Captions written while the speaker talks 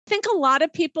think a lot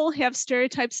of people have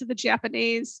stereotypes of the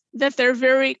Japanese, that they're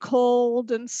very cold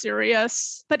and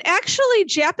serious. But actually,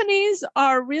 Japanese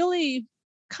are really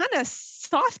kind of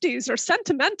softies or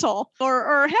sentimental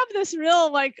or have this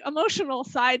real like emotional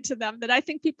side to them that I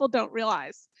think people don't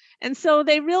realize. And so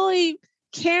they really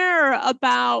care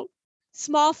about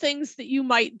small things that you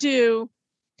might do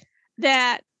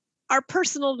that are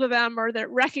personal to them or that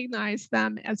recognize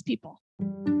them as people.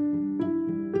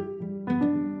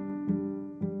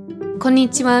 こんに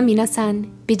ちは皆さ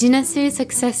ん。ビジネスサ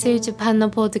クセスジャパンの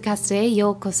ポッドキャストへ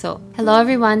ようこそ。Hello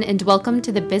everyone and welcome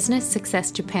to the Business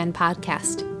Success Japan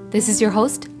podcast. This is your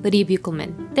host, Lydia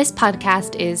Buchelman. This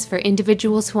podcast is for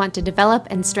individuals who want to develop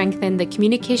and strengthen the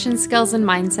communication skills and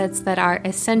mindsets that are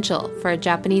essential for a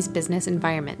Japanese business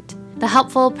environment. The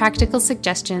helpful, practical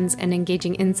suggestions and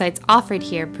engaging insights offered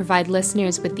here provide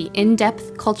listeners with the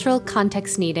in-depth cultural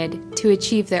context needed to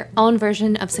achieve their own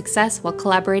version of success while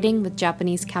collaborating with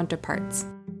Japanese counterparts.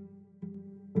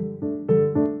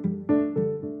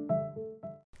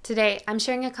 Today, I'm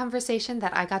sharing a conversation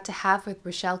that I got to have with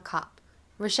Rochelle Kopp.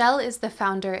 Rochelle is the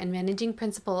founder and managing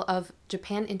principal of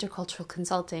Japan Intercultural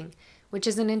Consulting, which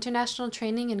is an international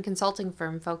training and consulting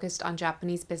firm focused on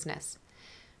Japanese business.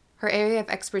 Her area of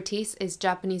expertise is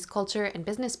Japanese culture and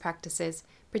business practices,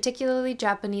 particularly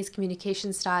Japanese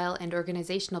communication style and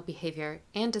organizational behavior,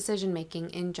 and decision-making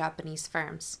in Japanese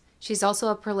firms. She's also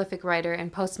a prolific writer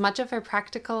and posts much of her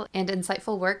practical and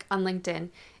insightful work on LinkedIn,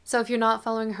 so if you're not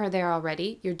following her there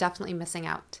already, you're definitely missing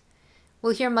out.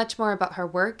 We'll hear much more about her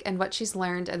work and what she's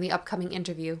learned in the upcoming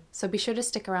interview, so be sure to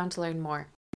stick around to learn more.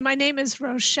 My name is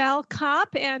Rochelle Kopp,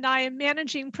 and I am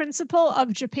managing principal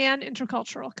of Japan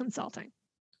Intercultural Consulting.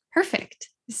 Perfect.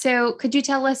 So could you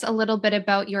tell us a little bit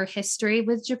about your history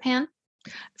with Japan?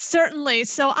 Certainly.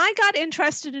 So I got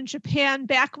interested in Japan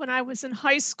back when I was in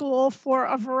high school for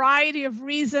a variety of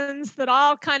reasons that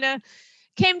all kind of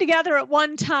came together at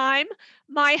one time.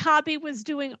 My hobby was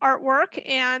doing artwork,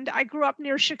 and I grew up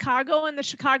near Chicago, and the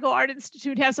Chicago Art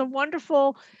Institute has a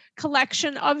wonderful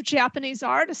collection of Japanese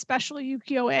art, especially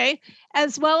ukiyo-e,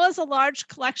 as well as a large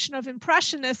collection of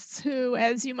impressionists who,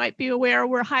 as you might be aware,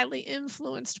 were highly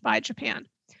influenced by Japan.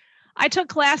 I took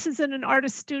classes in an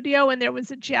artist studio, and there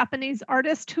was a Japanese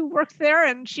artist who worked there,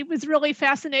 and she was really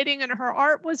fascinating, and her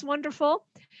art was wonderful.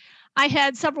 I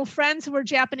had several friends who were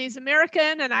Japanese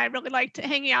American, and I really liked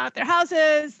hanging out at their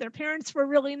houses. Their parents were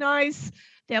really nice.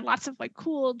 They had lots of like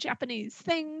cool Japanese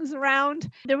things around.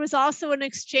 There was also an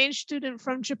exchange student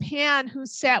from Japan who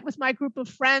sat with my group of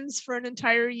friends for an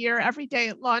entire year every day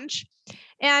at lunch.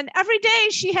 And every day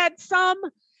she had some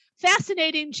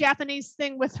fascinating Japanese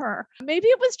thing with her. Maybe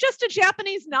it was just a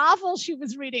Japanese novel she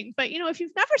was reading, but if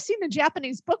you've never seen a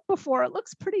Japanese book before, it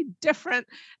looks pretty different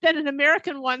than an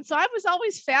American one. So I was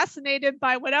always fascinated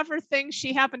by whatever things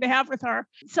she happened to have with her.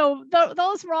 So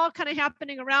those were all kind of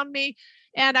happening around me.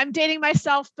 And I'm dating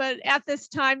myself, but at this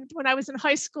time, when I was in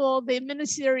high school, the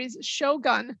miniseries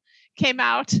Shogun came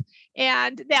out.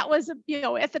 And that was, at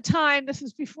the time, this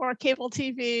was before cable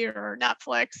TV or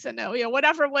Netflix, and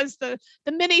whatever was the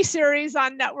miniseries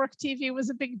on network TV was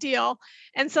a big deal.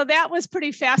 And so that was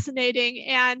pretty fascinating.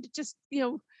 And just,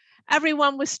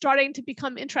 everyone was starting to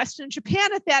become interested in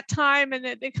Japan at that time, and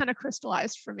it kind of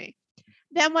crystallized for me.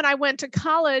 Then when I went to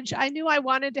college, I knew I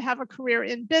wanted to have a career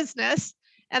in business.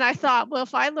 And I thought, well,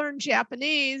 if I learn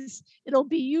Japanese, it'll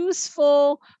be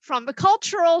useful from the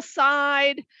cultural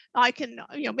side. I can,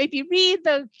 maybe read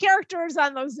the characters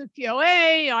on those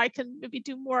ukiyo-e. I can maybe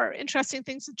do more interesting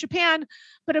things in Japan,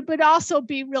 but it would also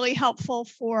be really helpful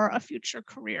for a future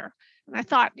career. And I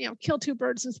thought, kill two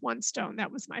birds with one stone.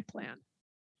 That was my plan.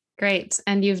 Great.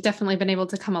 And you've definitely been able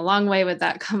to come a long way with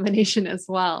that combination as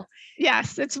well.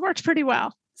 Yes, it's worked pretty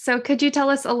well. So could you tell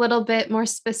us a little bit more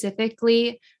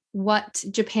specifically what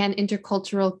Japan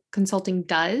Intercultural Consulting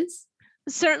does?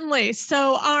 Certainly.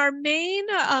 So our main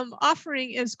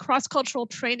offering is cross-cultural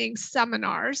training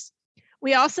seminars.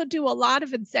 We also do a lot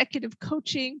of executive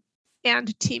coaching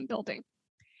and team building.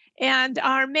 And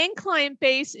our main client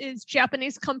base is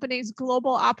Japanese companies'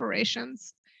 global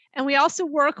operations. And we also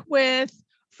work with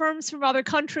firms from other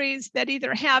countries that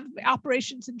either have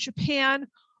operations in Japan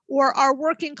or are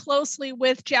working closely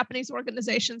with Japanese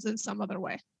organizations in some other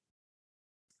way.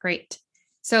 Great.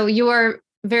 So you are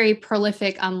very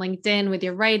prolific on LinkedIn with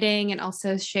your writing and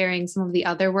also sharing some of the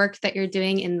other work that you're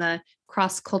doing in the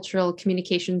cross-cultural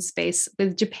communication space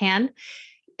with Japan.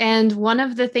 And one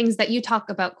of the things that you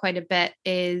talk about quite a bit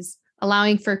is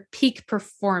allowing for peak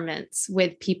performance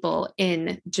with people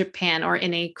in Japan or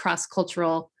in a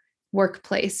cross-cultural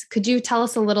workplace. Could you tell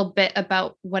us a little bit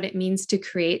about what it means to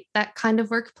create that kind of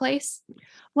workplace?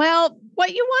 Well,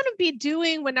 what you want to be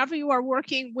doing whenever you are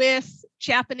working with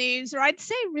Japanese, or I'd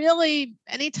say really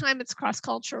anytime it's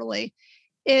cross-culturally,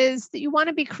 is that you want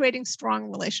to be creating strong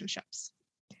relationships.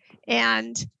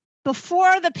 And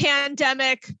before the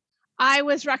pandemic, I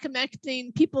was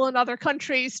recommending people in other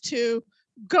countries to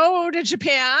go to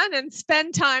Japan and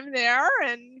spend time there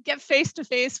and get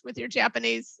face-to-face with your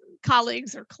Japanese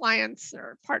colleagues or clients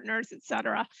or partners, et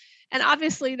cetera. And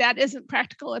obviously that isn't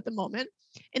practical at the moment.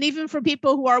 And even for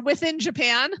people who are within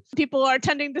Japan, people are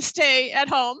tending to stay at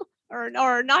home or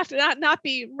not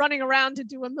be running around to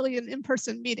do a million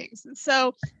in-person meetings. And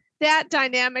so that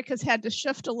dynamic has had to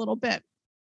shift a little bit.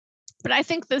 But I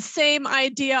think the same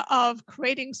idea of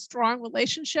creating strong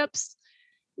relationships,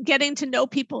 getting to know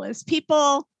people as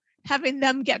people, having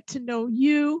them get to know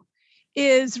you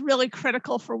is really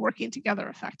critical for working together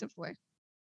effectively.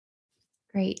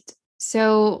 Great.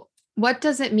 So what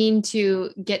does it mean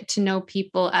to get to know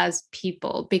people as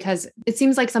people? Because it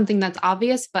seems like something that's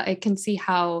obvious, but I can see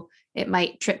how it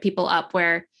might trip people up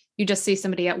where you just see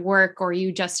somebody at work or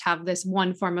you just have this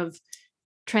one form of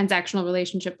transactional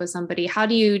relationship with somebody. How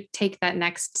do you take that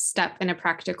next step in a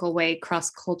practical way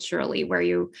cross-culturally, where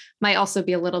you might also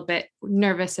be a little bit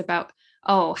nervous about,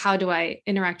 oh, how do I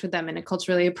interact with them in a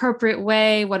culturally appropriate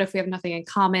way? What if we have nothing in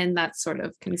common? That sort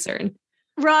of concern.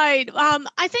 Right.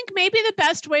 I think maybe the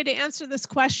best way to answer this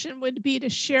question would be to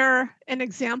share an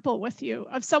example with you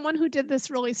of someone who did this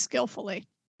really skillfully.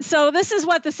 So this is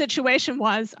what the situation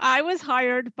was. I was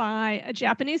hired by a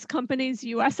Japanese company's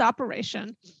US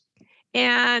operation.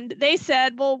 And they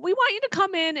said, well, we want you to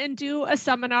come in and do a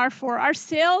seminar for our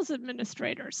sales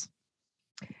administrators.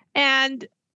 And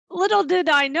little did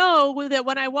I know that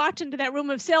when I walked into that room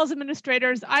of sales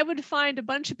administrators, I would find a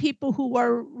bunch of people who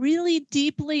were really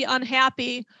deeply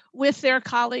unhappy with their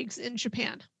colleagues in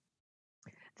Japan.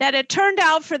 That it turned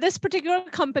out for this particular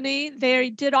company, they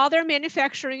did all their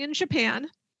manufacturing in Japan,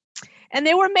 and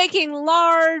they were making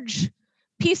large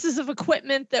pieces of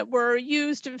equipment that were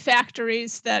used in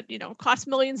factories that, cost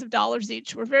millions of dollars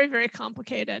each, were very, very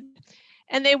complicated.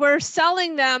 And they were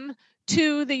selling them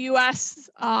to the US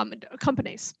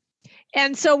companies.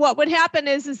 And so what would happen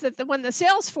is that when the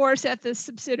sales force at this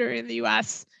subsidiary in the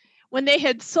US, when they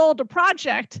had sold a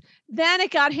project, then it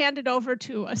got handed over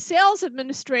to a sales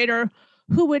administrator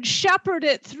who would shepherd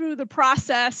it through the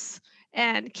process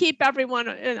and keep everyone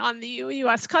on the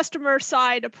US customer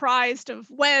side apprised of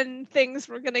when things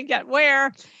were going to get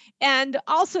where. And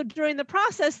also during the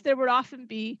process, there would often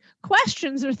be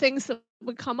questions or things that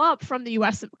would come up from the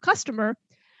US customer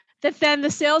that then the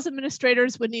sales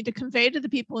administrators would need to convey to the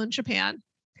people in Japan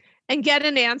and get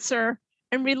an answer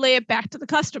and relay it back to the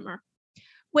customer,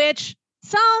 which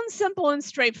sounds simple and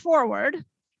straightforward.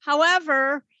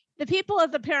 However, the people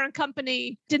at the parent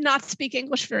company did not speak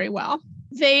English very well.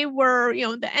 They were,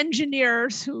 the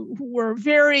engineers who were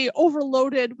very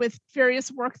overloaded with various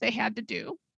work they had to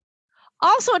do.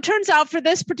 Also, it turns out for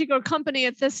this particular company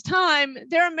at this time,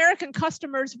 their American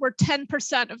customers were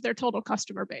 10% of their total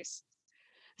customer base.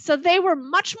 So they were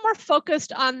much more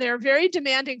focused on their very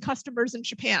demanding customers in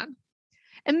Japan.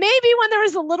 And maybe when there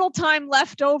was a little time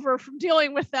left over from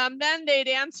dealing with them, then they'd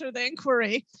answer the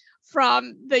inquiry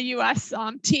from the US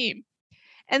team.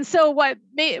 And so what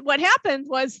happened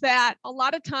was that a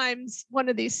lot of times one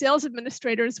of these sales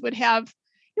administrators would have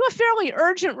a fairly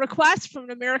urgent request from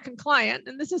an American client.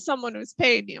 And this is someone who's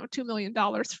paid $2 million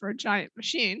for a giant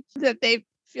machine that they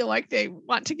feel like they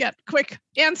want to get quick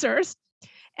answers.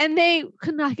 And they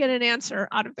could not get an answer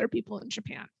out of their people in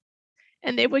Japan.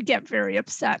 And they would get very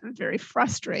upset and very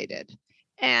frustrated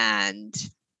and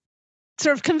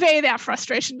sort of convey that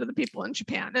frustration to the people in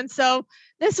Japan. And so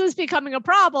this was becoming a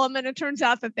problem. And it turns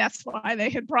out that that's why they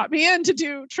had brought me in to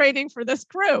do training for this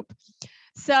group.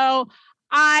 So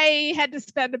I had to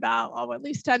spend about, at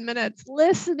least 10 minutes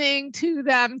listening to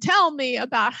them tell me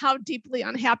about how deeply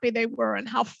unhappy they were and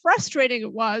how frustrating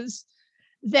it was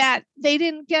that they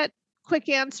didn't get quick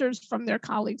answers from their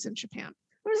colleagues in Japan.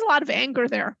 There was a lot of anger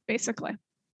there, basically.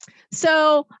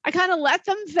 So I kind of let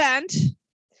them vent.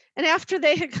 And after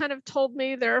they had kind of told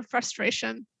me their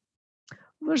frustration,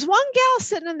 there's one gal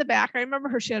sitting in the back. I remember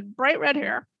her. She had bright red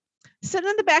hair. Sitting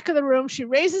in the back of the room, she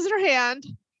raises her hand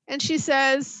and she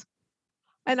says,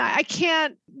 and I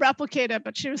can't replicate it,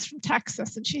 but she was from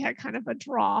Texas and she had kind of a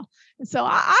drawl. And so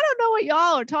I don't know what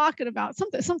y'all are talking about,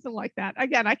 something like that.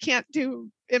 Again, I can't do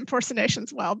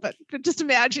impersonations well, but just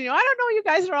imagine, I don't know what you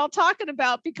guys are all talking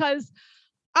about because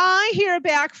I hear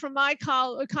back from my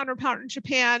counterpart in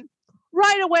Japan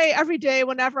right away every day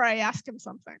whenever I ask him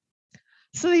something.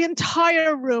 So the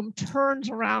entire room turns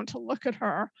around to look at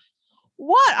her.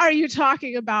 What are you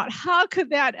talking about? How could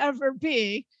that ever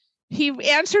be? He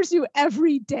answers you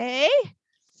every day?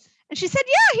 And she said,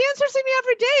 yeah, he answers me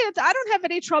every day. I don't have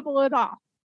any trouble at all.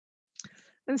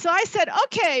 And so I said,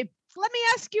 okay, let me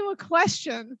ask you a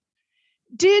question.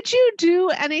 Did you do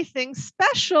anything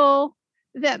special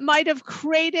that might have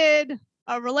created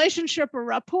a relationship or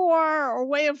rapport or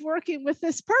way of working with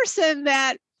this person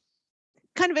that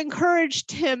kind of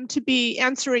encouraged him to be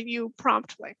answering you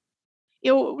promptly?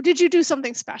 Did you do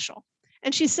something special?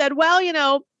 And she said, well,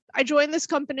 I joined this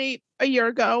company a year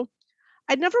ago.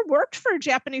 I'd never worked for a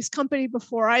Japanese company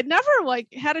before. I'd never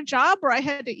had a job where I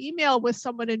had to email with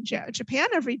someone in Japan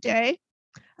every day.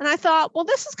 And I thought, well,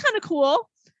 this is kind of cool.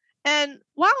 And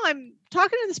while I'm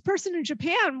talking to this person in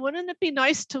Japan, wouldn't it be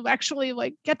nice to actually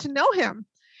get to know him?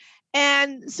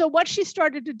 And so what she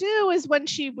started to do is when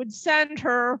she would send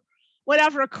her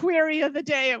whatever query of the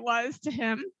day it was to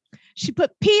him, she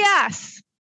put P.S.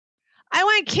 I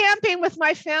went camping with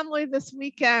my family this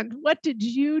weekend. What did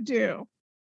you do?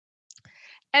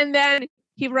 And then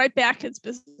he'd write back his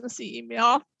business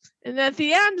email. And then at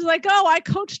the end, I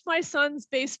coached my son's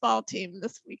baseball team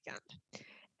this weekend.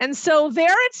 And so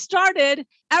there it started.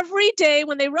 Every day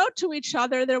when they wrote to each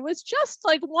other, there was just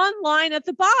one line at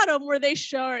the bottom where they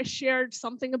shared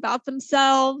something about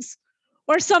themselves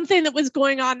or something that was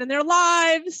going on in their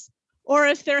lives, or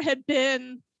if there had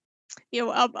been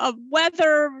a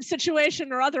weather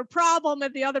situation or other problem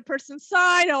at the other person's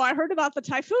side. Oh, I heard about the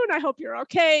typhoon. I hope you're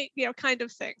okay, kind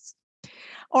of things.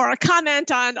 Or a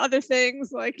comment on other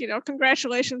things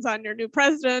congratulations on your new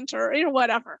president or,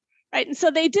 whatever. Right. And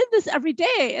so they did this every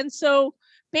day. And so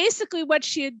basically what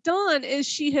she had done is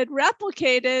she had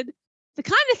replicated the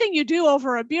kind of thing you do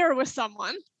over a beer with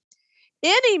someone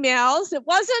in emails. It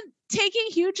wasn't taking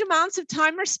huge amounts of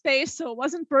time or space, so it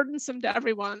wasn't burdensome to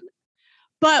everyone.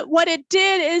 But what it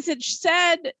did is it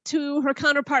said to her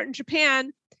counterpart in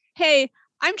Japan, hey,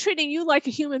 I'm treating you like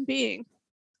a human being,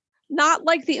 not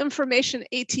like the information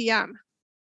ATM.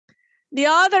 The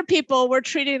other people were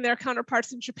treating their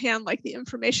counterparts in Japan like the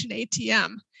information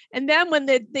ATM. And then when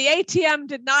the ATM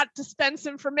did not dispense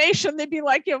information, they'd be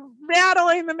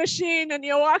rattling the machine and,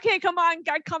 okay, come on,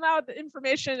 come out the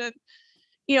information. And,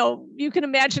 you can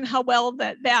imagine how well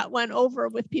that went over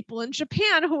with people in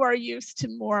Japan who are used to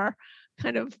more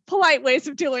kind of polite ways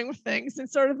of dealing with things, and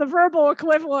sort of the verbal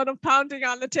equivalent of pounding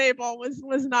on the table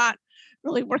was not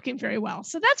really working very well.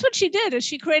 So that's what she did, is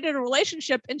she created a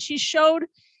relationship and she showed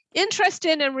interest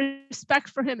in and respect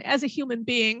for him as a human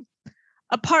being,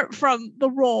 apart from the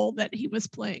role that he was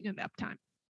playing in that time.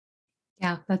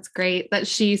 Yeah, that's great that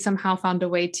she somehow found a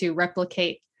way to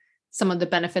replicate some of the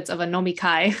benefits of a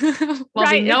nomikai while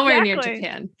being nowhere near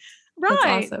Japan. Right.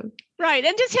 That's awesome. Right.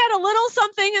 And just had a little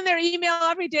something in their email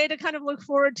every day to kind of look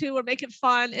forward to or make it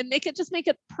fun and make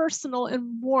it personal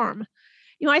and warm.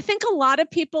 I think a lot of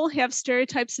people have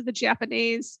stereotypes of the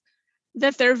Japanese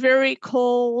that they're very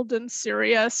cold and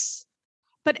serious,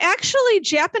 but actually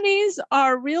Japanese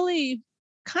are really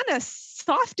kind of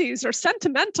softies or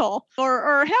sentimental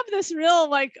or have this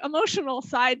real emotional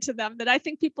side to them that I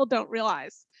think people don't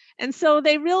realize. And so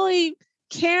they really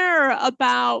care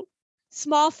about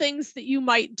small things that you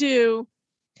might do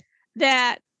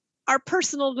that are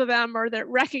personal to them or that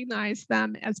recognize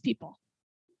them as people.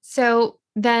 So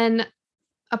then,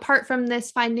 apart from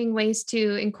this, finding ways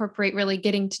to incorporate really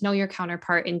getting to know your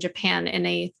counterpart in Japan in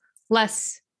a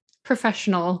less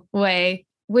professional way,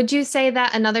 would you say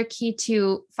that another key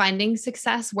to finding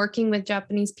success working with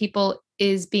Japanese people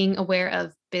is being aware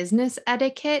of business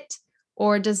etiquette,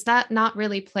 or does that not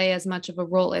really play as much of a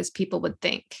role as people would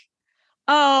think?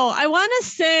 Oh, I want to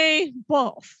say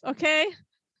both. Okay.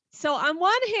 So on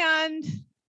one hand,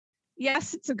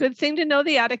 yes, it's a good thing to know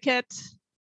the etiquette.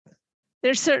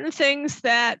 There's certain things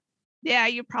that,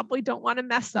 you probably don't want to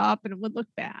mess up and it would look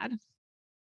bad.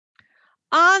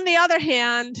 On the other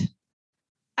hand,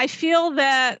 I feel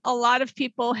that a lot of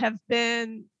people have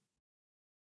been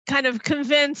kind of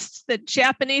convinced that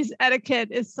Japanese etiquette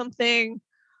is something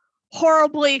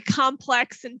horribly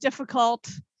complex and difficult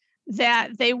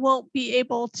that they won't be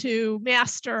able to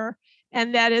master,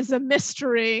 and that is a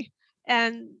mystery.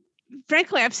 And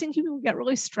frankly, I've seen people get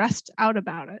really stressed out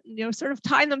about it, and, sort of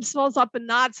tying themselves up in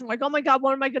knots and oh my God,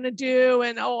 what am I going to do?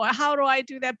 And, how do I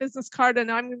do that business card? And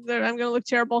I'm going to look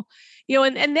terrible,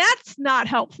 and that's not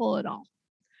helpful at all.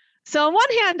 So on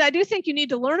one hand, I do think you need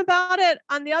to learn about it.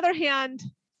 On the other hand,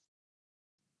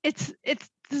 it's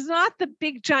not the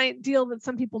big giant deal that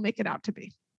some people make it out to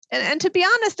be. And to be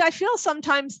honest, I feel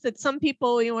sometimes that some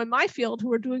people, in my field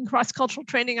who are doing cross-cultural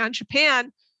training on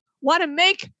Japan want to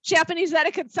make Japanese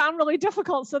etiquette sound really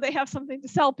difficult so they have something to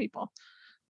sell people.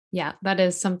 Yeah, that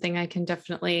is something I can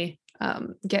definitely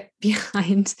get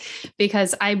behind,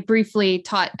 because I briefly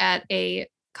taught at a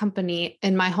company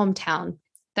in my hometown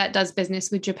that does business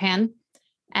with Japan.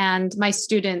 And my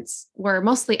students were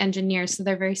mostly engineers, so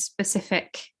they're very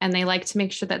specific and they like to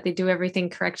make sure that they do everything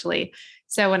correctly.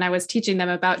 So when I was teaching them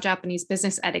about Japanese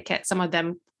business etiquette, some of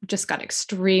them just got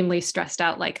extremely stressed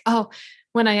out, like, oh,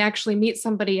 when I actually meet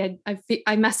somebody,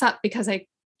 I mess up because I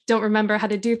don't remember how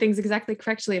to do things exactly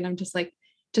correctly. And I'm just like,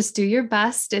 just do your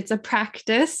best. It's a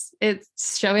practice.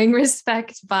 It's showing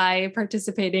respect by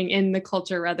participating in the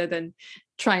culture rather than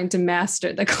trying to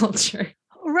master the culture.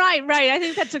 Right. I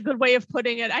think that's a good way of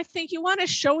putting it. I think you want to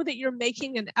show that you're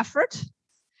making an effort.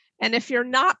 And if you're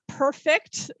not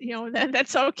perfect, then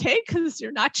that's okay, because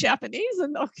you're not Japanese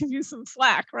and they'll give you some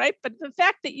slack, right? But the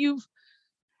fact that you've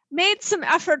made some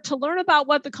effort to learn about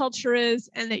what the culture is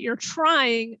and that you're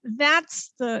trying,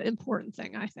 that's the important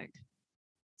thing, I think.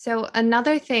 So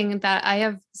another thing that I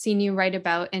have seen you write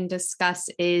about and discuss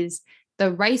is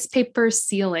the rice paper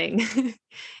sealing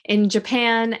in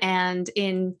Japan and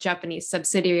in Japanese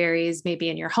subsidiaries, maybe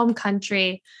in your home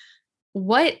country.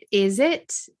 What is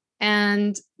it,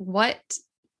 and what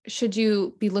should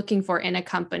you be looking for in a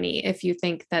company if you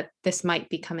think that this might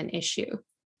become an issue?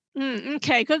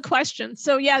 Okay, good question.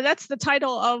 So yeah, that's the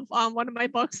title of one of my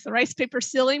books, The Rice Paper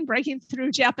Sealing, Breaking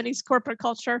Through Japanese Corporate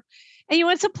Culture. And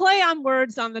it's a play on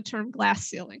words on the term glass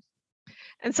ceiling.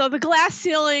 And so the glass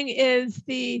ceiling is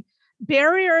the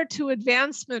barrier to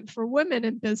advancement for women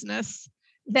in business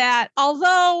that,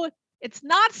 although it's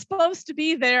not supposed to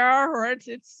be there, or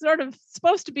it's sort of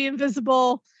supposed to be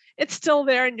invisible, it's still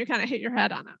there and you kind of hit your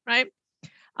head on it, right?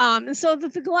 And so the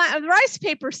rice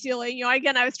paper sealing,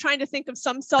 again, I was trying to think of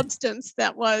some substance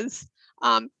that was,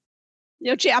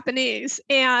 Japanese.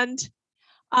 And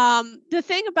the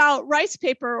thing about rice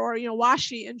paper, or,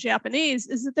 washi in Japanese,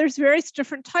 is that there's various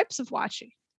different types of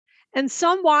washi. And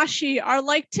some washi are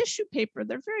like tissue paper.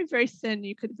 They're very, very thin.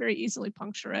 You could very easily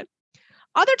puncture it.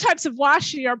 Other types of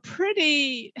washi are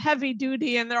pretty heavy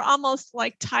duty, and they're almost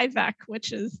like Tyvek,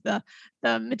 which is the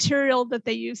material that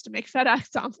they use to make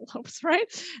FedEx envelopes, right?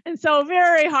 And so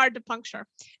very hard to puncture.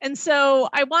 And so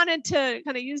I wanted to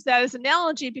kind of use that as an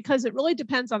analogy, because it really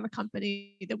depends on the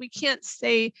company, that we can't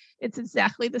say it's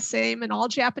exactly the same in all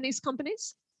Japanese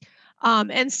companies.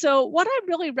 And so what I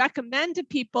really recommend to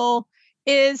people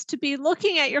is to be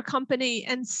looking at your company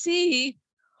and see,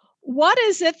 what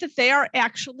is it that they are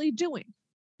actually doing?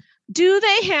 Do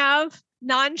they have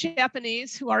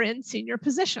non-Japanese who are in senior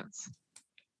positions?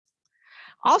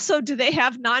 Also, do they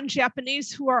have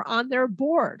non-Japanese who are on their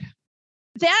board?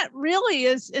 That really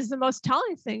is the most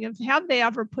telling thing of, have they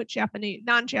ever put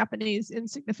non-Japanese in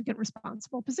significant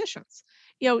responsible positions?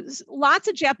 Lots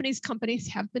of Japanese companies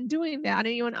have been doing that.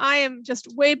 And I am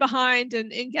just way behind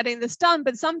in getting this done,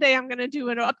 but someday I'm going to do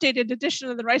an updated edition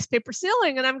of the rice paper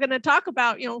sealing, and I'm going to talk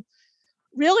about,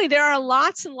 really, there are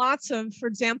lots and lots of, for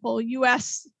example,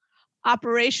 U.S.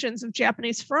 operations of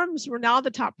Japanese firms where now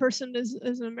the top person is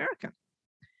an American.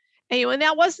 And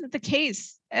that wasn't the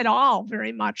case at all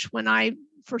very much when I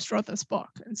first wrote this book.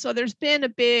 And so there's been a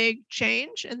big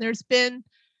change, and there's been,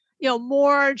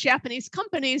 more Japanese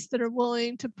companies that are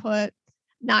willing to put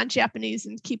non-Japanese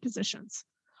in key positions.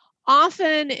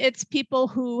 Often it's people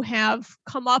who have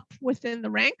come up within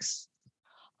the ranks.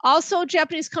 Also,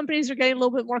 Japanese companies are getting a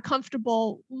little bit more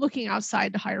comfortable looking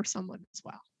outside to hire someone as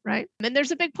well, right? And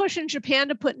there's a big push in Japan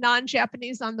to put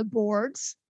non-Japanese on the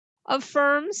boards of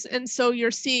firms. And so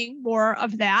you're seeing more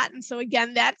of that. And so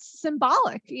again, that's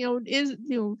symbolic.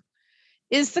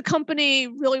 Is the company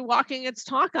really walking its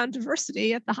talk on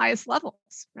diversity at the highest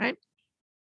levels, right?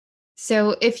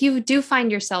 So if you do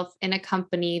find yourself in a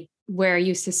company where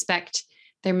you suspect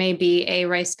there may be a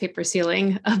rice paper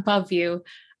ceiling above you,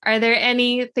 are there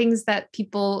any things that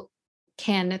people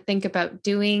can think about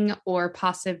doing, or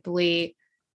possibly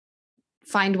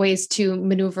find ways to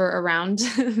maneuver around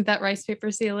that rice paper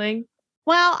ceiling?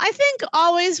 Well, I think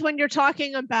always when you're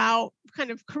talking about kind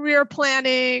of career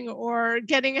planning or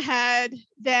getting ahead,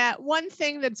 that one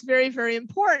thing that's very, very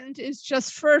important is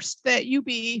just first that you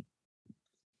be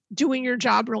doing your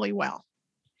job really well.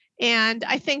 And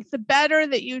I think the better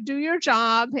that you do your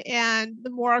job and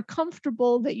the more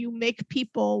comfortable that you make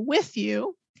people with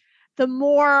you, the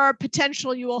more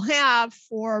potential you will have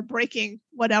for breaking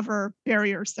whatever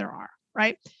barriers there are,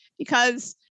 right?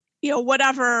 Because,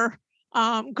 whatever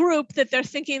group that they're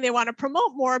thinking they want to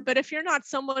promote more, but if you're not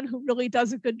someone who really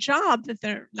does a good job, that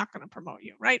they're not going to promote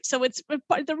you, right? So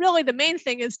the main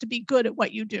thing is to be good at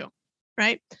what you do,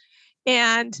 right?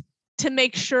 And to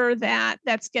make sure that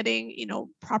that's getting,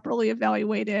 properly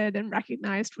evaluated and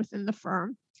recognized within the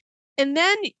firm. And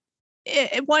then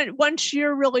once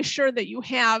you're really sure that you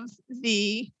have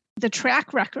the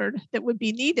track record that would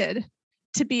be needed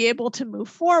to be able to move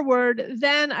forward,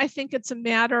 then I think it's a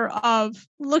matter of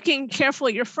looking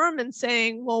carefully at your firm and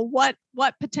saying, well, what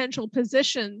potential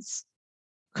positions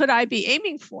could I be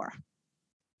aiming for?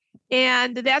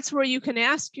 And that's where you can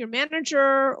ask your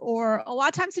manager, or a lot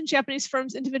of times in Japanese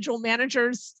firms, individual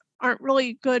managers aren't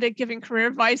really good at giving career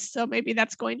advice. So maybe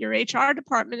that's going to your HR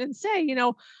department and say,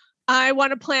 I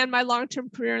want to plan my long-term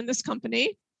career in this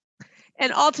company.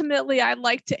 And ultimately, I'd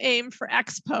like to aim for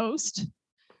X post.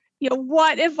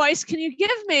 What advice can you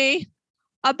give me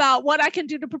about what I can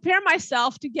do to prepare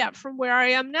myself to get from where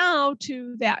I am now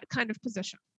to that kind of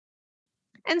position?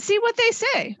 And see what they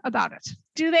say about it.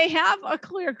 Do they have a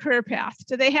clear career path?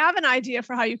 Do they have an idea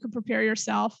for how you can prepare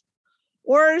yourself?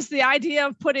 Or is the idea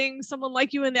of putting someone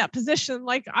like you in that position,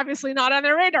 like, obviously not on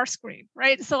their radar screen,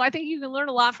 right? So I think you can learn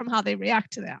a lot from how they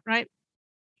react to that, right?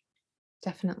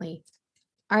 Definitely.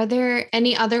 Are there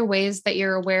any other ways that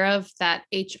you're aware of that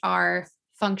HR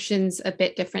functions a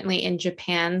bit differently in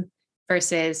Japan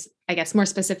versus, I guess, more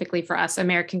specifically for us,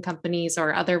 American companies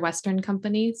or other Western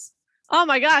companies? Oh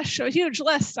my gosh, a huge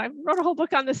list. I wrote a whole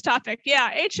book on this topic. Yeah,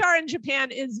 HR in Japan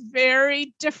is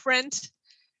very different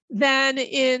than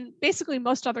in basically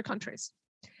most other countries.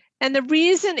 And the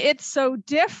reason it's so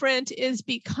different is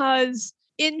because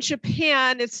in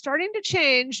Japan, it's starting to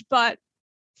change, but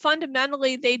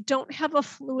fundamentally, they don't have a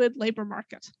fluid labor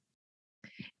market.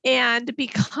 And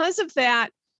because of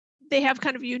that, they have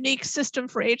kind of a unique system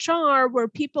for HR where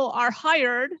people are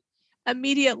hired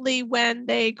immediately when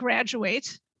they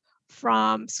graduate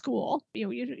from school,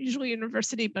 usually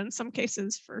university, but in some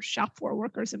cases for shop floor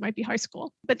workers, it might be high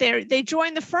school. But they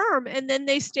join the firm and then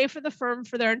they stay for the firm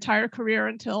for their entire career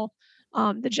until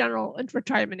the general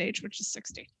retirement age, which is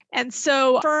 60. And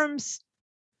so firms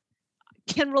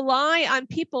can rely on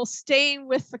people staying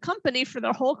with the company for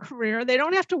their whole career. They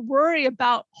don't have to worry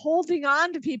about holding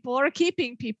on to people or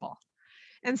keeping people.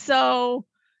 And so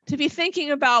to be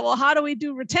thinking about, well, how do we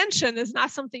do retention is not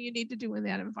something you need to do in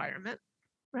that environment.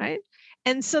 Right.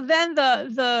 And so then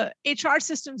the HR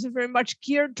systems are very much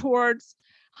geared towards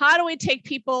how do we take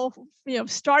people,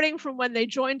 starting from when they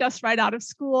joined us right out of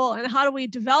school, and how do we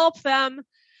develop them?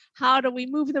 How do we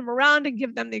move them around and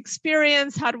give them the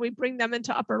experience? How do we bring them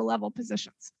into upper level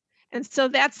positions? And so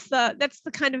that's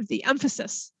the kind of the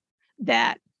emphasis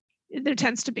that there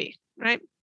tends to be, right?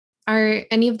 Are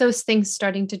any of those things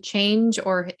starting to change,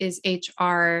 or is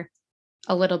HR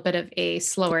a little bit of a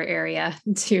slower area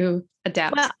to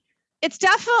adapt? Well, it's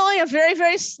definitely a very,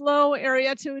 very slow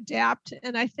area to adapt.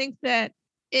 And I think that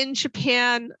in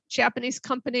Japan, Japanese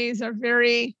companies are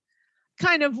very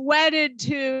kind of wedded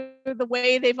to the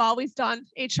way they've always done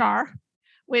HR,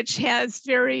 which has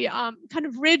very kind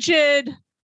of rigid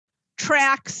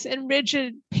tracks and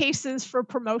rigid paces for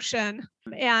promotion,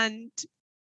 and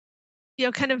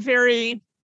kind of very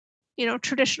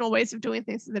traditional ways of doing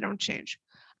things that they don't change.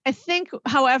 I think,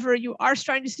 however, you are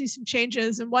starting to see some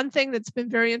changes. And one thing that's been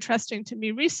very interesting to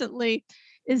me recently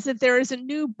is that there is a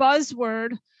new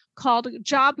buzzword called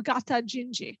job gata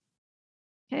jinji.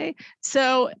 Okay,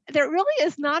 so there really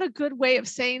is not a good way of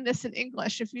saying this in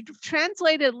English. If you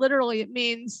translate it literally, it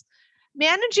means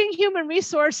managing human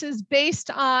resources based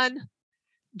on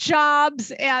jobs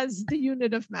as the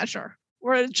unit of measure,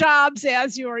 or jobs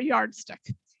as your yardstick.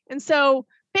 And so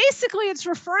basically, it's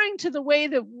referring to the way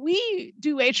that we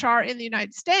do HR in the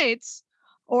United States,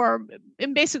 or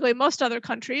in basically most other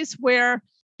countries, where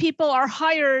people are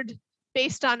hired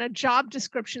based on a job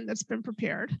description that's been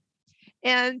prepared.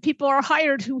 And people are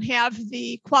hired who have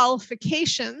the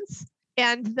qualifications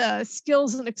and the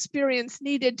skills and experience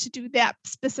needed to do that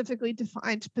specifically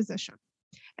defined position.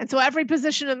 And so every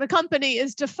position in the company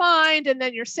is defined, and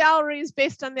then your salary is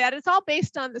based on that. It's all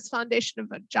based on this foundation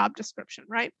of a job description,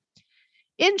 right?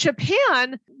 In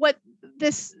Japan, what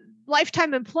this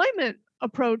lifetime employment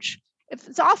approach,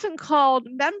 it's often called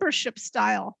membership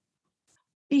style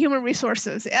human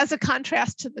resources, as a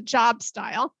contrast to the job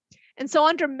style. And so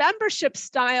under membership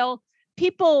style,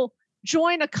 people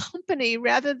join a company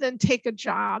rather than take a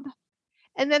job.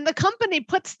 And then the company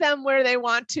puts them where they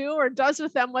want to, or does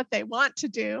with them what they want to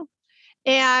do.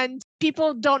 And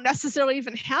people don't necessarily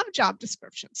even have job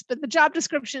descriptions, but the job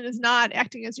description is not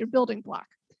acting as your building block.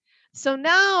 So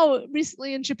now,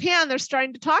 recently in Japan, they're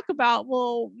starting to talk about,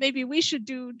 well, maybe we should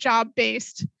do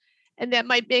job-based, and that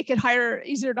might make it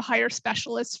easier to hire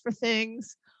specialists for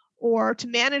things, or to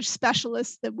manage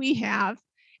specialists that we have.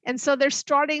 And so they're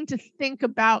starting to think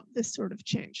about this sort of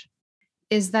change.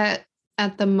 Is that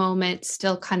at the moment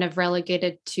still kind of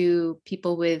relegated to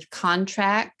people with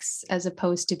contracts as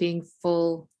opposed to being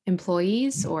full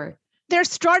employees, or? They're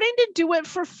starting to do it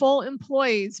for full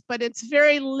employees, but it's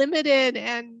very limited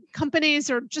and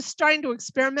companies are just starting to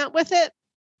experiment with it.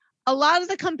 A lot of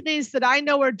the companies that I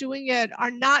know are doing it are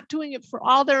not doing it for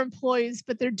all their employees,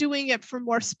 but they're doing it for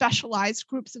more specialized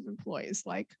groups of employees.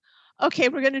 Like, okay,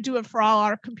 we're going to do it for all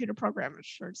our computer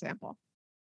programmers, for example.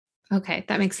 Okay,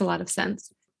 that makes a lot of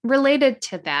sense. Related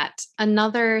to that,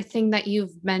 another thing that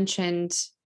you've mentioned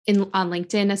on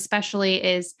LinkedIn especially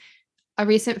is a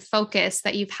recent focus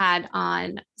that you've had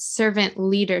on servant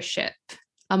leadership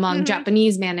among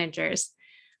Japanese managers.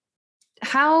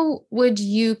 How would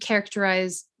you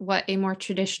characterize what a more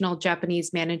traditional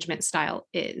Japanese management style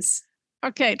is?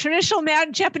 Okay, traditional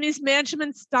Japanese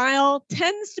management style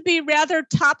tends to be rather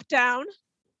top-down,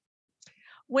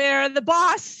 where the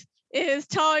boss is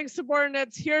telling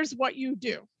subordinates, here's what you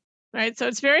do, right? So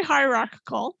it's very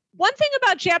hierarchical. One thing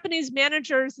about Japanese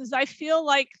managers is I feel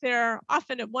like they're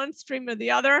often at one extreme or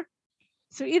the other.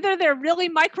 So either they're really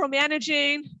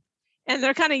micromanaging and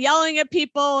they're kind of yelling at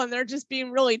people and they're just being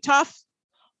really tough,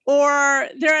 or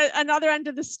they're at another end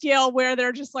of the scale where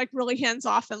they're just like really hands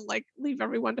off and like leave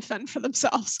everyone to fend for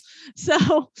themselves.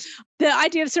 So the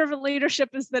idea of servant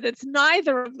leadership is that it's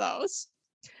neither of those.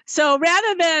 So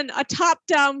rather than a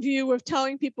top-down view of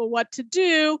telling people what to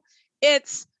do,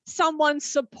 it's someone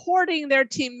supporting their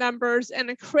team members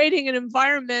and creating an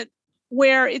environment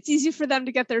where it's easy for them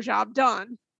to get their job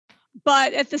done.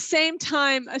 But at the same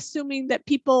time, assuming that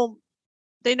people,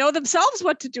 they know themselves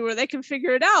what to do or they can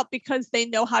figure it out because they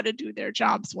know how to do their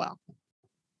jobs well.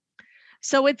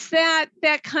 So it's that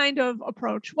kind of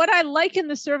approach. What I like in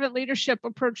the servant leadership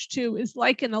approach too is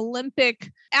like an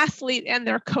Olympic athlete and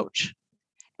their coach.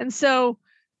 And so,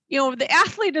 the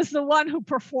athlete is the one who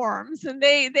performs and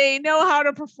they know how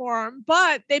to perform,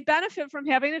 but they benefit from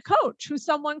having a coach who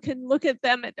someone can look at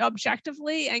them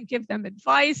objectively and give them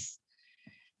advice,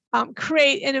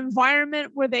 create an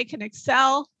environment where they can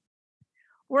excel,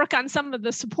 work on some of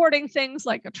the supporting things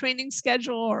like a training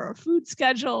schedule or a food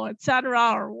schedule, et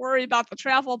cetera, or worry about the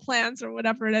travel plans or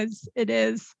whatever it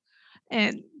is,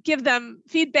 and give them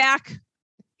feedback,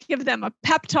 give them a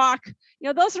pep talk.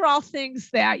 Those are all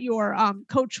things that your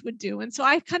coach would do. And so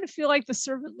I kind of feel like the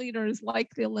servant leader is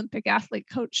like the Olympic athlete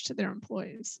coach to their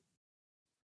employees.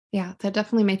 Yeah, that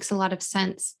definitely makes a lot of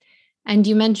sense. And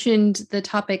you mentioned the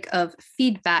topic of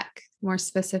feedback more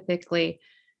specifically.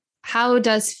 How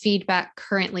does feedback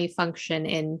currently function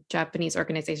in Japanese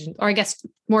organizations, or I guess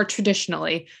more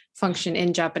traditionally function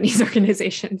in Japanese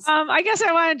organizations? I guess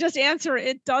I want to just answer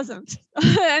it doesn't.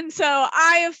 And so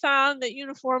I have found that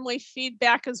uniformly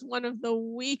feedback is one of the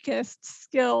weakest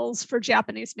skills for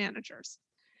Japanese managers.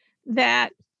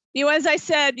 That, as I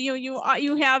said, you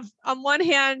have on one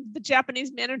hand, the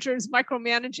Japanese managers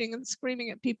micromanaging and screaming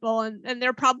at people, and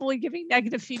they're probably giving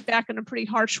negative feedback in a pretty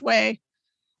harsh way.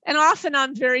 And often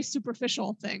on very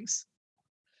superficial things,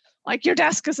 like your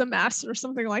desk is a mess or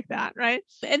something like that, right?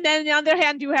 And then on the other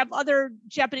hand, you have other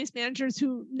Japanese managers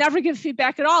who never give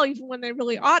feedback at all, even when they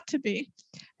really ought to be,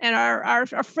 and are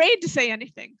afraid to say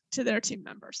anything to their team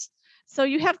members. So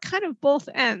you have kind of both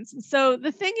ends. And so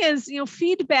the thing is,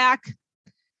 feedback,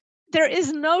 there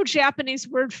is no Japanese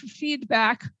word for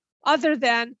feedback other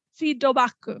than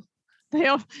feedbaku.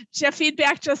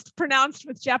 Feedback just pronounced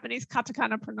with Japanese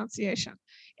katakana pronunciation.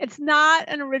 It's not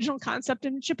an original concept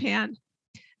in Japan.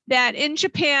 That in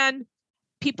Japan,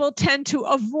 people tend to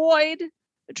avoid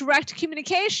direct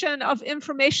communication of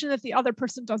information that the other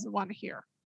person doesn't want to hear.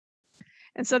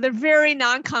 And so they're very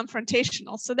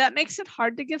non-confrontational. So that makes it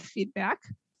hard to give feedback.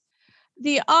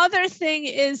 The other thing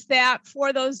is that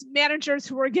for those managers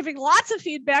who are giving lots of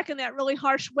feedback in that really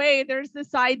harsh way, there's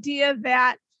this idea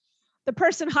that the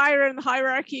person higher in the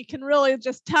hierarchy can really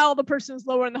just tell the person who's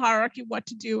lower in the hierarchy what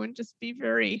to do and just be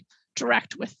very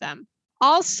direct with them.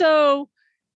 Also,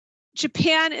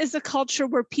 Japan is a culture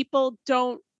where people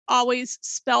don't always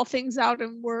spell things out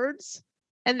in words,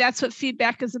 and that's what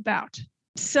feedback is about.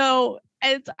 So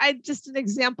I just an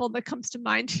example that comes to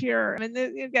mind here. And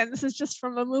again, this is just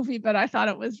from a movie, but I thought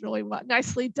it was really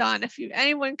nicely done. If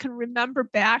anyone can remember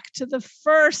back to the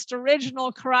first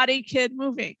original Karate Kid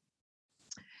movie,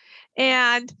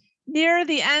 and near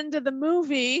the end of the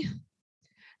movie,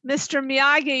 Mr.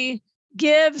 Miyagi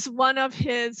gives one of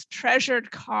his treasured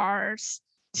cars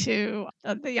to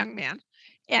the young man,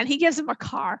 and he gives him a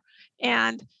car.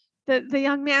 And the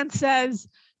young man says,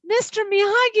 "Mr.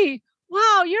 Miyagi,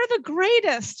 wow, you're the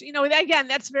greatest." Again,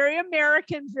 that's very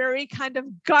American, very kind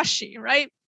of gushy, right?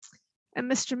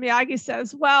 And Mr. Miyagi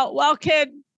says, well, kid,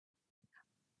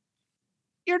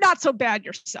 you're not so bad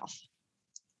yourself.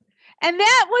 And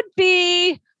that would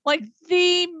be like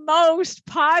the most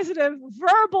positive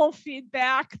verbal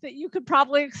feedback that you could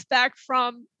probably expect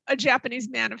from a Japanese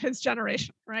man of his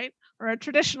generation, right? Or a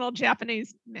traditional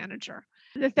Japanese manager.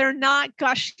 That they're not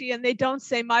gushy and they don't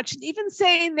say much. And even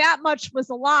saying that much was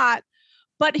a lot,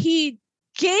 but he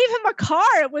gave him a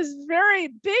car. It was very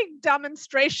big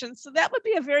demonstration. So that would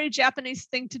be a very Japanese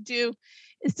thing to do,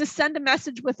 is to send a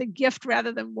message with a gift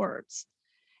rather than words.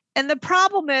 And the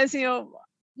problem is,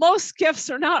 most gifts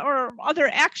are not, or other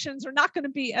actions are not going to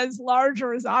be as large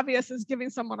or as obvious as giving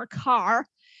someone a car.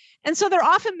 And so they're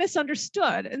often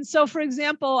misunderstood. And so, for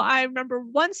example, I remember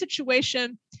one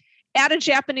situation at a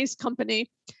Japanese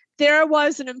company. There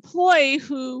was an employee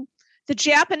who the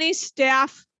Japanese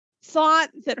staff thought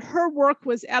that her work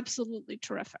was absolutely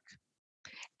terrific.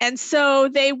 And so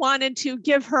they wanted to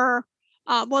give her,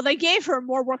 they gave her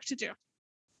more work to do.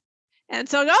 And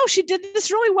so, she did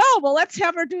this really well. Well, let's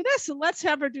have her do this and let's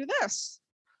have her do this.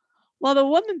 Well, the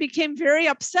woman became very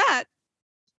upset.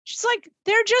 She's like,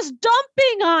 they're just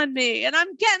dumping on me and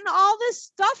I'm getting all this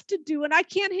stuff to do and I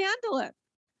can't handle it.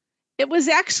 It was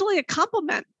actually a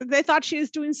compliment. They thought she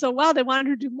was doing so well. They wanted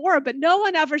her to do more, but no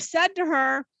one ever said to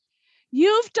her,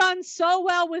 you've done so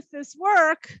well with this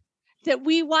work that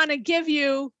we want to give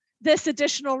you this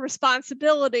additional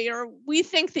responsibility, or we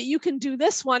think that you can do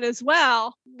this one as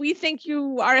well. We think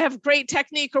you have great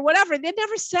technique or whatever. They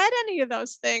never said any of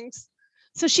those things.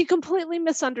 So she completely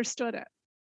misunderstood it.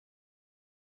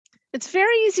 It's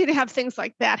very easy to have things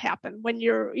like that happen when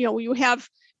you have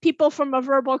people from a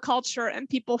verbal culture and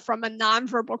people from a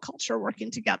nonverbal culture working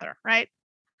together, right?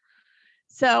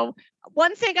 So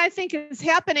one thing I think is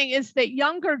happening is that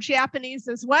younger Japanese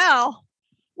as well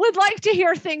would like to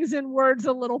hear things in words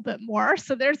a little bit more.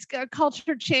 So there's a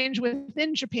culture change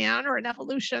within Japan, or an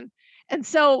evolution. And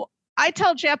so I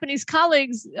tell Japanese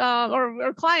colleagues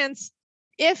or clients,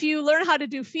 if you learn how to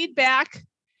do feedback,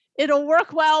 it'll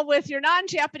work well with your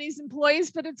non-Japanese employees,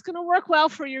 but it's going to work well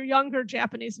for your younger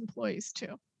Japanese employees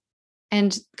too.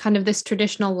 And kind of this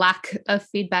traditional lack of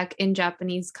feedback in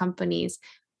Japanese companies,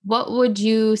 what would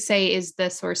you say is the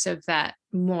source of that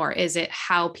more? Is it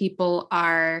how people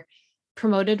are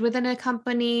promoted within a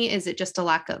company? Is it just a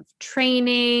lack of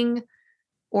training?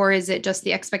 Or is it just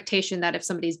the expectation that if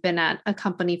somebody's been at a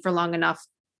company for long enough,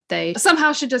 they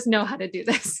somehow should just know how to do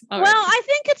this? Well, I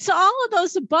think it's all of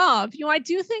those above. I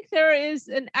do think there is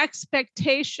an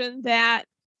expectation that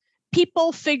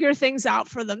people figure things out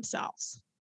for themselves.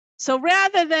 So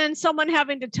rather than someone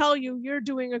having to tell you you're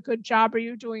doing a good job or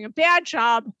you're doing a bad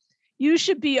job, you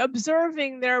should be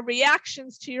observing their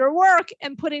reactions to your work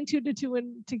and putting two to two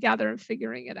together and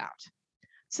figuring it out.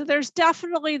 So there's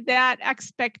definitely that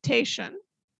expectation.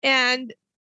 And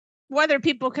whether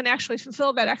people can actually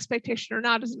fulfill that expectation or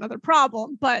not is another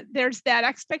problem, but there's that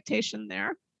expectation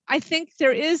there. I think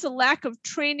there is a lack of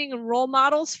training and role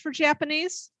models for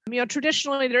Japanese.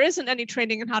 Traditionally, there isn't any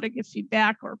training in how to give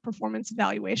feedback or performance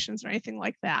evaluations or anything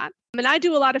like that. I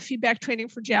do a lot of feedback training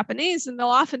for Japanese, and they'll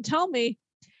often tell me,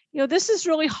 this is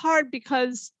really hard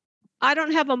because I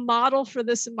don't have a model for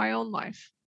this in my own life.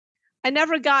 I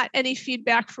never got any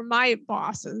feedback from my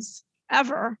bosses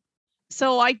ever.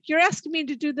 So you're asking me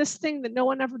to do this thing that no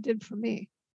one ever did for me.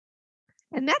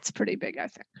 And that's pretty big, I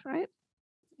think, right?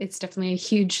 It's definitely a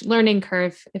huge learning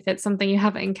curve if it's something you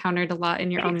haven't encountered a lot in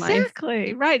your own life.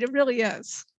 Exactly, right. It really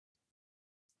is.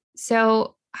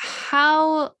 So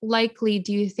how likely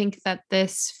do you think that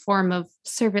this form of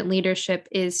servant leadership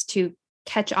is to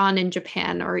catch on in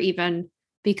Japan or even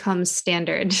become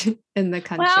standard in the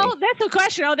country? Well, that's the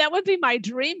question. That would be my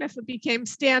dream if it became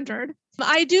standard.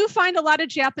 I do find a lot of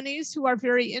Japanese who are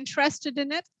very interested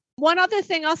in it. One other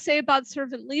thing I'll say about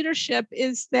servant leadership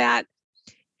is that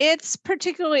it's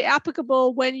particularly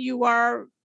applicable when you are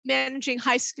managing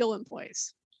high skill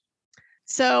employees.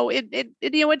 So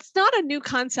it's not a new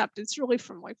concept. It's really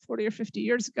from like 40 or 50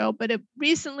 years ago, but it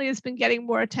recently has been getting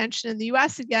more attention in the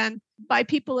US again by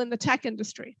people in the tech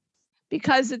industry,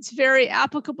 because it's very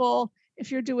applicable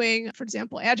if you're doing, for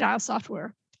example, agile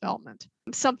software development,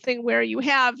 something where you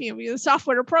have, the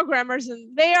software programmers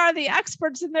and they are the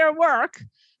experts in their work.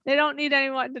 They don't need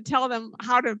anyone to tell them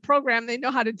how to program. They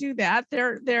know how to do that.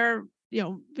 They're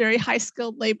very high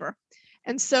skilled labor.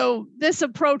 And so this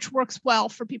approach works well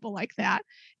for people like that.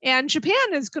 And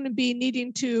Japan is going to be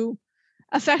needing to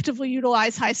effectively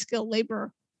utilize high skilled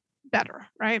labor better,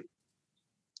 right?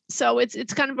 So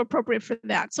it's kind of appropriate for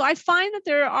that. So I find that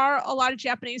there are a lot of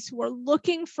Japanese who are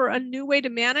looking for a new way to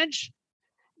manage.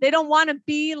 They don't want to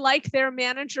be like their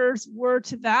managers were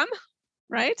to them,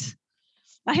 right?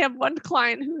 I have one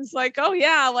client who's like, oh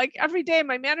yeah, like every day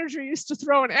my manager used to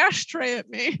throw an ashtray at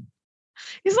me.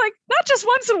 He's like, not just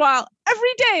once in a while,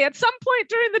 every day, at some point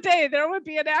during the day, there would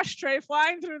be an ashtray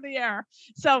flying through the air.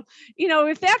 So,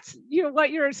 if that's,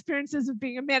 what your experience is of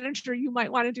being a manager, you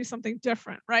might want to do something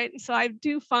different, right? And so I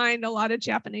do find a lot of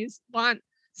Japanese want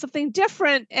something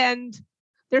different and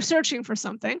they're searching for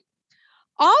something.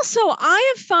 Also,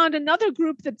 I have found another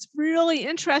group that's really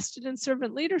interested in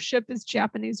servant leadership is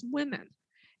Japanese women.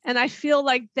 And I feel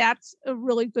like that's a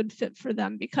really good fit for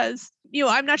them because,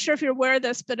 I'm not sure if you're aware of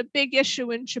this, but a big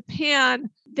issue in Japan,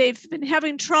 they've been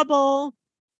having trouble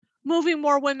moving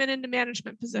more women into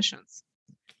management positions.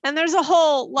 And there's a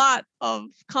whole lot of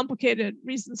complicated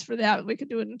reasons for that. We could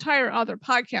do an entire other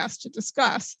podcast to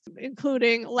discuss,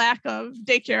 including lack of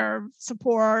daycare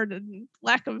support and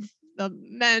lack of the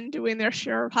men doing their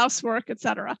share of housework, et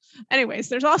cetera. Anyways,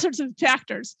 there's all sorts of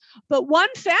factors. But one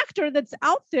factor that's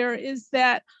out there is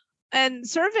that, and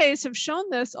surveys have shown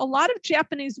this, a lot of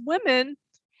Japanese women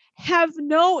have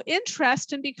no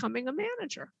interest in becoming a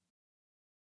manager.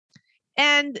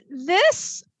 And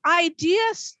this idea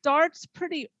starts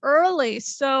pretty early.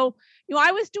 So,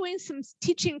 I was doing some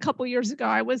teaching a couple years ago.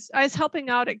 I was helping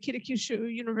out at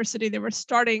Kitakyushu University. They were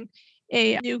starting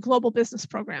a new global business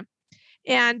program.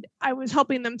 And I was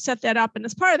helping them set that up. And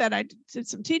as part of that, I did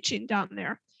some teaching down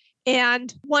there.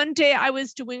 And one day I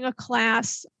was doing a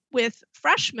class with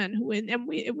freshmen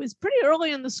it was pretty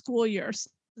early in the school year. So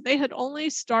they had only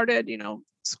started,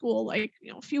 school a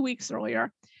few weeks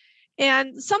earlier.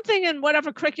 And something in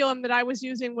whatever curriculum that I was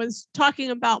using was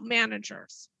talking about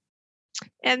managers.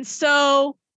 And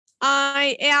so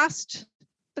I asked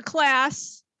the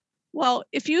class, well,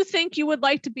 if you think you would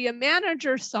like to be a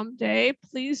manager someday,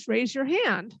 please raise your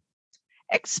hand.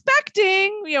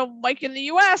 Expecting, like in the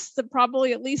US, that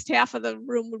probably at least half of the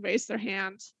room would raise their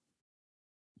hands.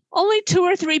 Only 2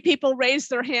 or 3 people raised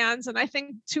their hands, and I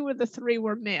think 2 of the 3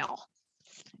 were male.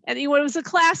 And it was a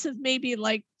class of maybe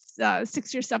like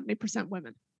 60 or 70%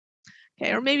 women.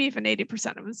 Okay, or maybe even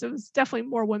 80%. It was definitely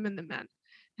more women than men.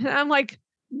 And I'm like,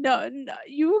 no,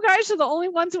 you guys are the only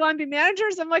ones who want to be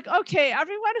managers. I'm like, okay,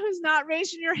 everyone who's not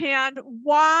raising your hand,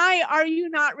 why are you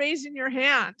not raising your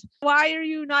hand? Why are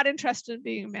you not interested in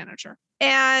being a manager?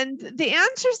 And the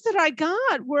answers that I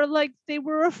got were like, they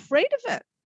were afraid of it.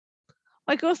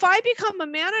 Like, if I become a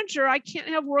manager, I can't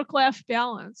have work-life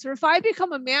balance. Or if I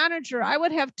become a manager, I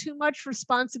would have too much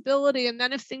responsibility. And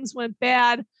then if things went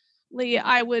badly,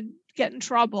 I would get in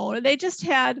trouble. Or they just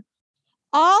had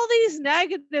all these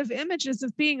negative images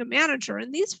of being a manager.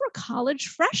 And these were college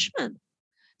freshmen.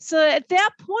 So at that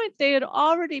point, they had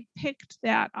already picked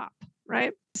that up,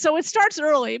 right? So it starts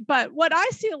early. But what I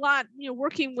see a lot,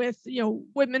 working with,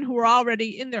 women who are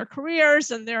already in their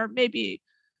careers and they're maybe,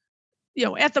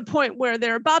 at the point where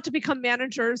they're about to become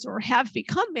managers or have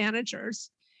become managers.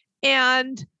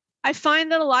 And I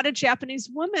find that a lot of Japanese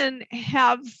women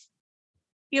have,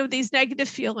 these negative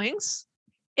feelings.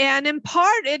 And in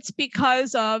part, it's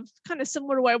because of, kind of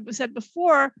similar to what I said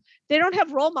before, they don't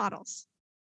have role models.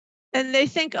 And they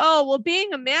think, oh, well,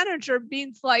 being a manager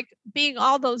means like being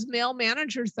all those male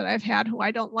managers that I've had who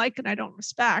I don't like and I don't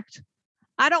respect.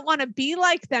 I don't want to be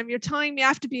like them. You're telling me I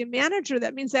have to be a manager.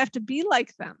 That means I have to be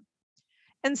like them.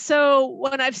 And so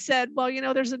when I've said, well,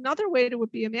 there's another way to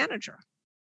be a manager,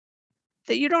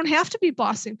 that you don't have to be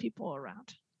bossing people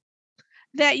around,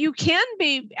 that you can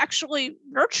be actually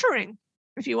nurturing,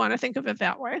 if you want to think of it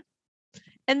that way,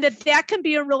 and that can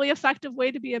be a really effective way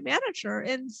to be a manager.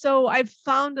 And so I've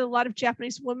found a lot of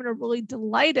Japanese women are really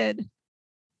delighted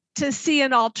to see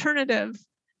an alternative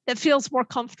that feels more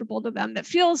comfortable to them, that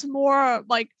feels more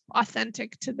like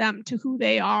authentic to them, to who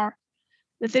they are,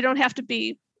 that they don't have to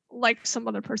be like some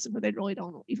other person who they really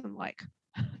don't even like.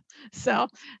 So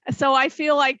I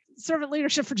feel like servant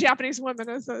leadership for Japanese women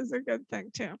is a good thing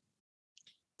too.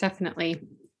 Definitely.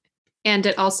 And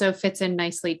it also fits in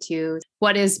nicely to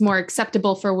what is more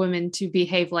acceptable for women to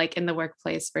behave like in the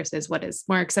workplace versus what is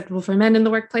more acceptable for men in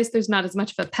the workplace. There's not as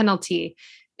much of a penalty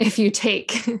if you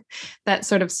take that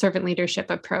sort of servant leadership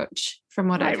approach, from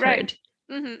what I've heard.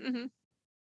 Mm-hmm, mm-hmm.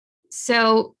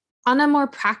 So on a more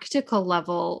practical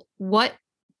level, what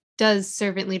does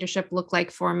servant leadership look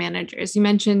like for managers? You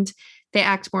mentioned they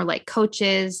act more like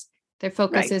coaches. Their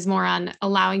focus is more on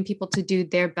allowing people to do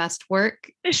their best work.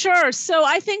 Sure. So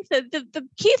I think that the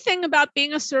key thing about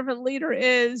being a servant leader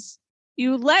is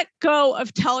you let go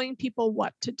of telling people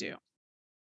what to do.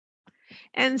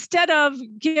 And instead of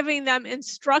giving them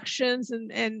instructions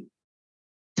and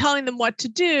telling them what to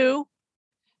do,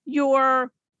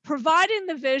 you're providing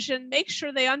the vision, make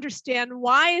sure they understand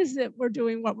why is it we're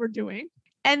doing what we're doing.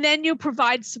 And then you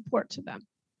provide support to them.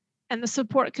 And the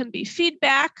support can be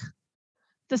feedback.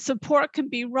 The support can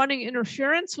be running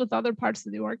interference with other parts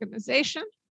of the organization.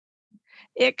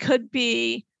 It could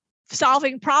be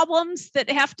solving problems that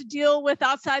have to deal with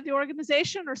outside the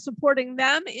organization or supporting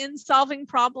them in solving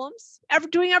problems.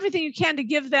 Doing everything you can to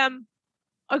give them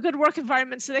a good work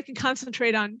environment so they can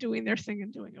concentrate on doing their thing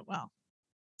and doing it well.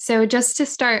 So just to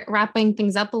start wrapping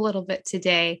things up a little bit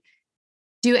today,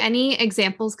 do any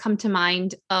examples come to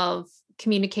mind of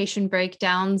communication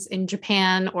breakdowns in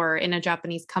Japan or in a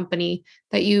Japanese company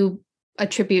that you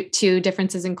attribute to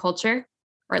differences in culture,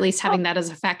 or at least having that as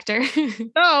a factor?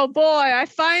 Oh boy, I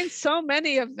find so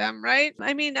many of them, right?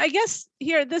 I mean, I guess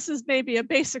here, this is maybe a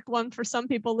basic one for some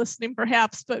people listening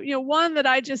perhaps, but one that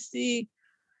I just see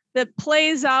that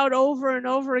plays out over and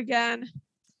over again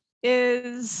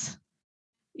is,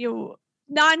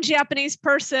 non-Japanese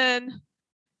person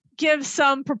gives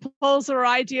some proposal or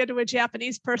idea to a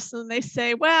Japanese person, and they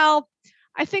say, well,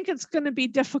 I think it's going to be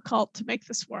difficult to make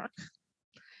this work.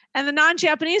 And the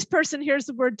non-Japanese person hears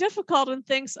the word difficult and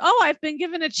thinks, oh, I've been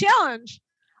given a challenge.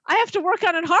 I have to work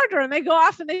on it harder. And they go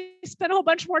off and they spend a whole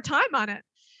bunch more time on it.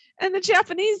 And the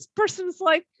Japanese person's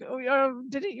like,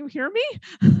 didn't you hear me?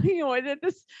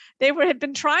 They had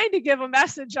been trying to give a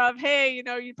message of, hey,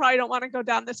 you probably don't want to go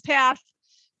down this path.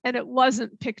 And it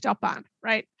wasn't picked up on,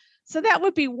 right? So that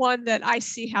would be one that I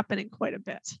see happening quite a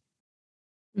bit.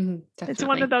 It's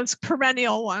one of those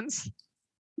perennial ones.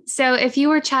 So if you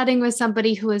were chatting with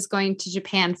somebody who is going to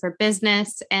Japan for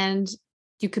business and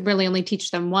you could really only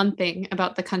teach them one thing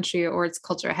about the country or its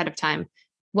culture ahead of time,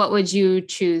 what would you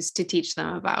choose to teach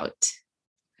them about?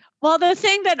 Well, the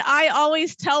thing that I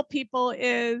always tell people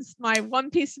is my one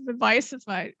piece of advice, if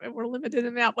we're limited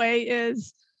in that way,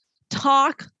 is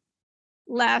talk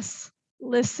less,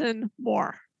 listen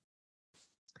more.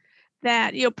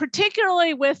 That,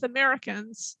 particularly with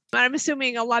Americans, I'm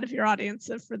assuming a lot of your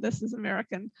audience for this is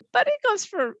American, but it goes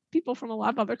for people from a lot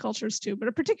of other cultures too,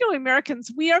 but particularly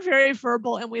Americans, we are very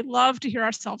verbal and we love to hear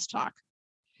ourselves talk.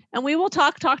 And we will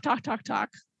talk.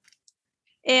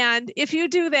 And if you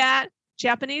do that,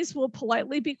 Japanese will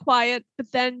politely be quiet,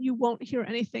 but then you won't hear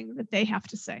anything that they have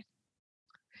to say.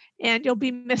 And you'll be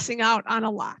missing out on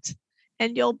a lot.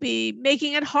 And you'll be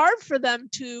making it hard for them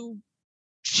to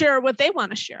share what they want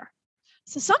to share.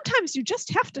 So sometimes you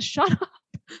just have to shut up,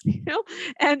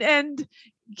 and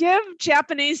give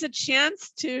Japanese a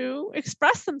chance to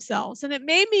express themselves. And it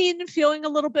may mean feeling a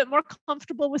little bit more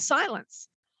comfortable with silence.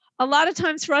 A lot of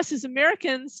times for us as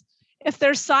Americans, if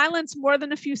there's silence more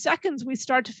than a few seconds, we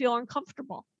start to feel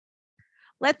uncomfortable.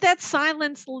 Let that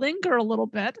silence linger a little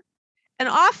bit. And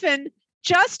often,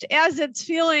 just as it's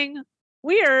feeling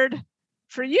weird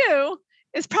for you,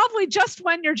 is probably just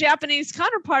when your Japanese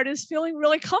counterpart is feeling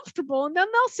really comfortable, and then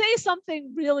they'll say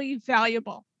something really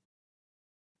valuable.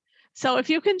 So if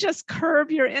you can just curb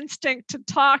your instinct to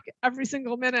talk every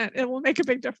single minute, it will make a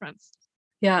big difference.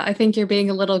 Yeah, I think you're being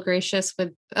a little gracious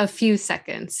with a few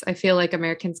seconds. I feel like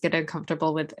Americans get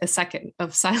uncomfortable with a second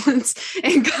of silence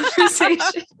in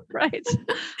conversation. Right.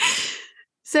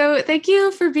 So thank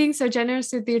you for being so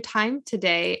generous with your time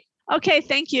today. Okay,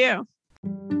 thank you.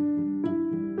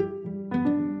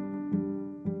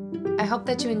 I hope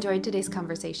that you enjoyed today's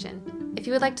conversation. If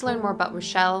you would like to learn more about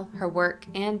Rochelle, her work,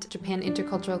 and Japan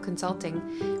Intercultural Consulting,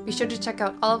 be sure to check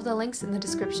out all of the links in the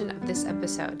description of this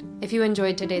episode. If you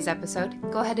enjoyed today's episode,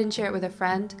 go ahead and share it with a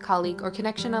friend, colleague, or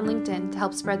connection on LinkedIn to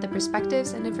help spread the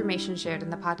perspectives and information shared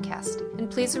in the podcast. And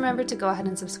please remember to go ahead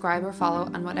and subscribe or follow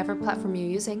on whatever platform you're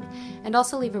using, and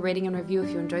also leave a rating and review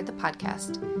if you enjoyed the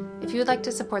podcast. If you would like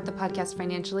to support the podcast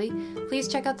financially, please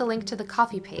check out the link to the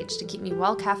Ko-fi page to keep me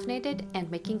well caffeinated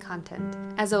and making content.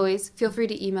 As always, feel free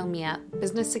to email me at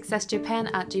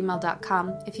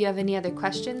businesssuccessjapan@gmail.com if you have any other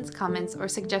questions, comments, or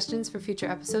suggestions for future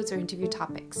episodes or interview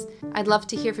topics. I'd love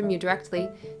to hear from you directly,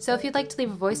 so if you'd like to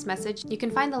leave a voice message, you can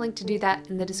find the link to do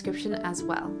that in the description as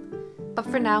well. But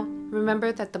for now,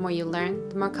 remember that the more you learn,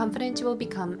 the more confident you will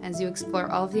become as you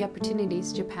explore all of the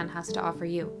opportunities Japan has to offer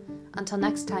you. Until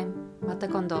next time, mata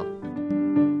kondo.